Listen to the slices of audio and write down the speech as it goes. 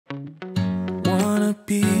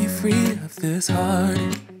be free of this heart.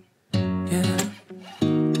 Yeah,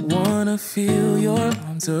 wanna feel your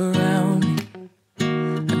arms around me.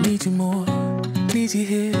 I need you more, need you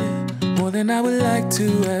here, more than I would like to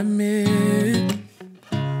admit.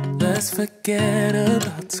 Let's forget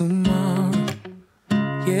about tomorrow.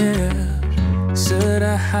 Yeah, should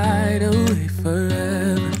I hide away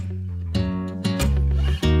forever?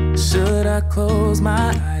 Should I close my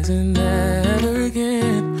eyes and never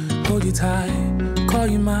again hold you tight, call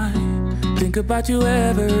you mine, think about you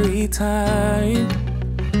every time?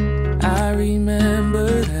 I remember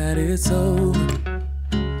that it's over.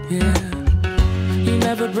 Yeah, you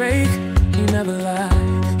never break, you never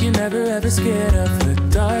lie, you're never ever scared of the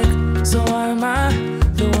dark. So why am I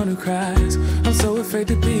the one who cries? I'm so afraid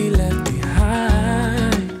to be left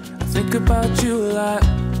behind. I think about you a lot.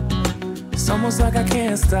 It's almost like I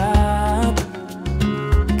can't stop,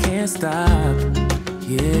 can't stop.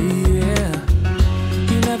 Yeah, yeah.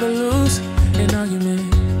 You never lose an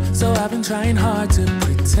argument, so I've been trying hard to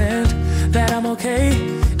pretend that I'm okay.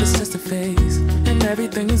 It's just a phase, and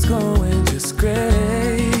everything is going just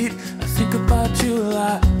great. I think about you a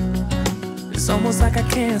lot. It's almost like I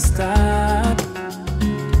can't stop,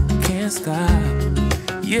 can't stop.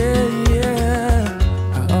 Yeah, yeah.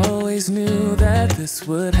 I always knew that this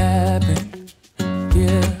would happen.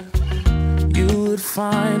 Yeah, you would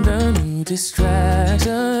find a new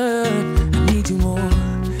distraction. I need you more,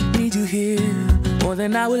 need you here, more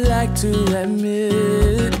than I would like to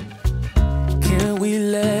admit. Can we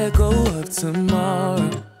let go of tomorrow?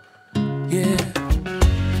 Yeah,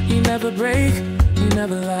 you never break, you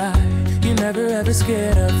never lie, you're never ever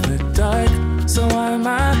scared of the dark. So why am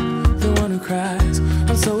I the one who cries?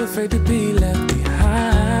 I'm so afraid to be left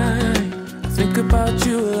behind. I think about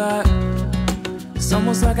you a lot. It's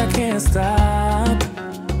almost like I can't stop,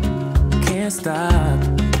 can't stop.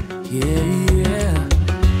 Yeah, yeah.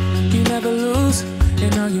 You never lose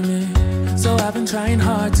an argument, so I've been trying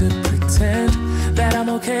hard to pretend that I'm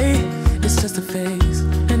okay. It's just a phase,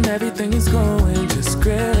 and everything is going just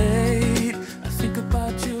great.